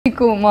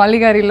మీకు మౌలి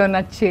గారిలో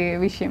నచ్చే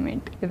విషయం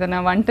ఏంటి? ఏదైనా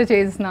వంట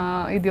చేసిన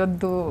ఇది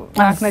వద్దు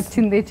నాకు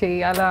నచ్చిందే చెయ్యి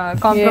అలా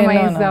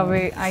కాంప్రమైజ్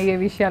అయ్యే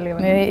విషయాలు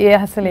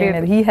అసలు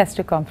he has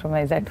to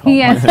compromise at home.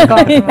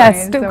 He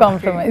has to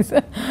compromise.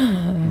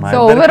 So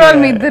overall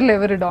మీ ఇద్దరు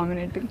ఎవరు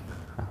dominating?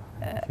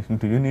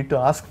 Do you need to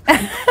ask?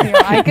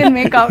 I can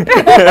make out.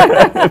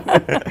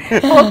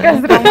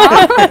 Focus Rama.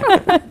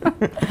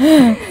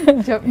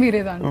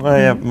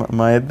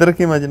 మా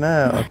ఇద్దరికి మధ్యన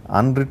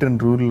అన్రిటన్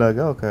రూల్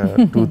లాగా ఒక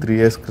 2-3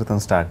 years క్రితం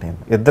స్టార్ట్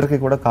అయింది. ఇద్దరికి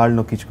కూడా కాళ్ళు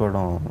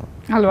నొక్కించుకోవడం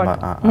అలవాటు.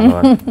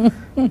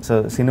 సో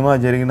సినిమా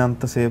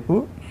జరిగినంతసేపు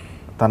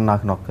తను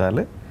నాకు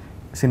నొక్కాలి,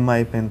 సినిమా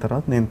అయిపోయిన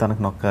తర్వాత నేను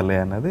తనకు నొక్కాలి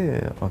అన్నది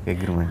ఒక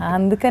అగ్రిమెంట్.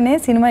 అందుకనే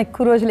సినిమా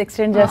ఎక్కువ రోజులు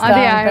ఎక్స్టెండ్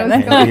చేస్తాను.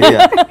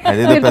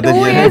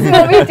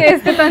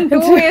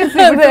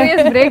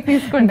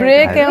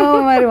 బ్రేక్ ఏమో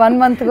మరి 1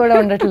 month కూడా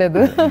ఉండట్లేదు.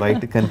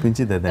 బయట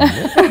కనిపించింది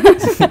అదండి.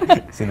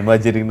 సినిమా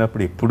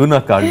జరిగినప్పుడు ఎప్పుడు నా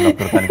కాళ్ళు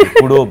నొక్కడానికి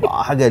ఎప్పుడో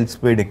బాగా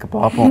అలిసిపోయాడు ఇంకా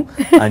పాపం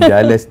అని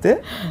జాలేస్తే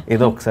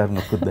ఏదో ఒకసారి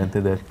నొక్కుద్ది అంతే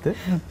తప్పితే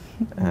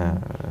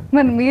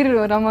మరి మీరు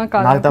రమా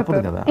నాకు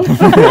తప్పదు కదా.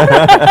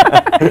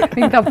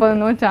 తప్పదు,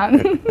 నో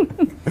ఛాన్స్.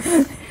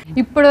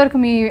 ఇప్పటి వరకు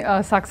మీ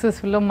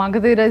సక్సెస్ఫుల్ లో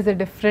Magadheera is a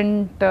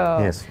different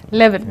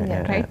level,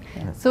 right?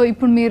 So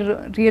ఇప్పుడు మీరు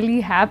రియల్లీ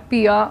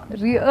హ్యాపీయా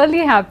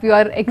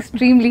ఆర్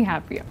ఎక్స్ట్రీమ్లీ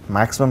హ్యాపీయా?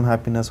 మాక్సిమం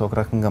హ్యాపీనెస్ ఒక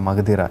రకంగా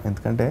మగధీర.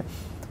 ఎందుకంటే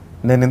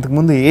నేను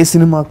ఇంతకుముందు ఏ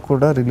సినిమాకి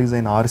కూడా రిలీజ్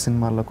అయిన 6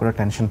 సినిమాల్లో కూడా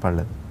టెన్షన్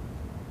పడలేదు.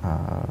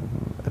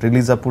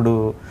 రిలీజ్ అప్పుడు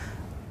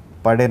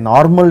పడే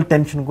నార్మల్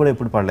టెన్షన్ కూడా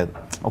ఎప్పుడు పడలేదు.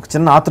 ఒక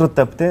చిన్న ఆతృత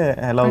తప్పితే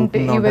ఎలా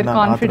ఉంటుందో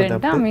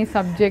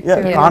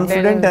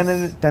కాన్ఫిడెంట్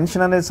అనేది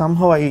టెన్షన్ అనేది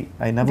somehow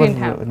I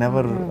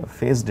never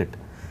faced it.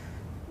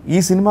 ఈ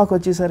సినిమాకి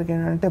వచ్చేసరికి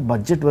ఏంటంటే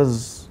budget was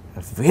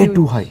way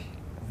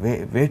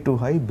two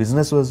high,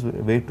 business was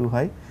way two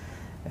high,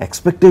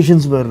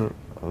 expectations were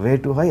way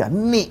two high,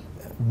 అన్నీ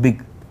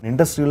బిగ్.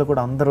 ఇండస్ట్రీలో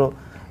కూడా అందరూ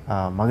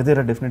మగధీర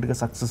డెఫినెట్గా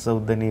సక్సెస్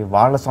అవుద్దని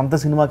వాళ్ళ సొంత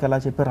సినిమాకి ఎలా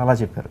చెప్పారు అలా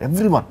చెప్పారు.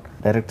 ఎవ్రీవన్,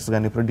 డైరెక్టర్స్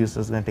కానీ,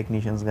 ప్రొడ్యూసర్స్ కానీ,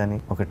 టెక్నీషియన్స్ కానీ.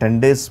 ఒక 10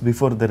 days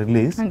before the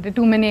release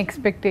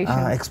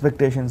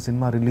expectation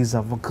cinema release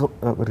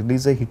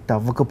అయ్యి హిట్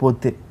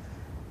అవ్వకపోతే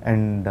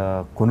అండ్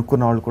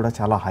కొనుక్కున్న వాళ్ళు కూడా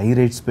చాలా హై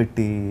రేట్స్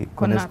పెట్టి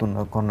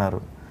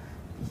కొన్నారు.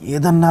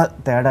 ఏదన్నా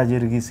తేడా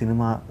జరిగి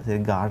సినిమా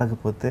సరిగ్గా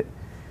ఆడకపోతే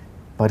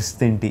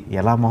పరిస్థితి ఏంటి,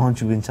 ఎలా మొహం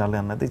చూపించాలి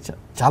అన్నది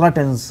చాలా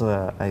టెన్స్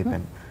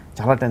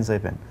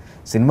అయిపోయాను.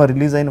 సినిమా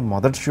రిలీజ్ అయిన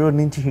మొదటి షో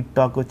నుంచి హిట్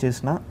టాక్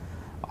వచ్చేసిన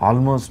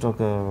ఆల్మోస్ట్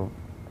ఒక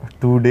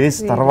 2 days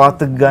తర్వాత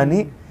కానీ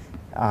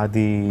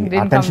అది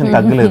టెన్షన్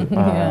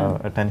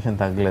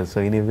తగ్గలేదు. So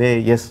in way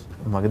yes,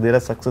 Magadheera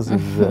success.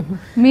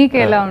 మీకు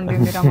ఎలా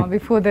ఉండింది రమా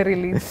బిఫోర్ ద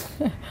రిలీజ్?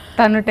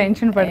 తను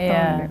టెన్షన్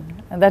పడుతుంది.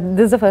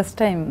 దిస్ ద ఫస్ట్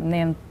టైం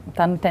నేను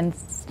తను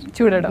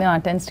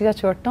టెన్స్డ్గా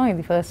చూడటం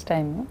ఇది ఫస్ట్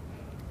టైం.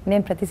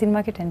 నేను ప్రతి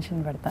సినిమాకి టెన్షన్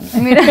పడతాను.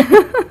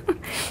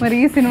 మరి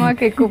ఈ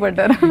సినిమాకి ఎక్కువ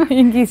పడ్డారు?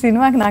 ఇంక ఈ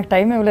సినిమాకి నాకు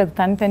టైం ఇవ్వలేదు.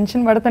 తను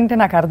టెన్షన్ పడుతుంటే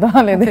నాకు అర్థం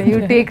అవ్వలేదు. యూ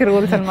టేక్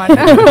రోల్స్ అన్నమాట.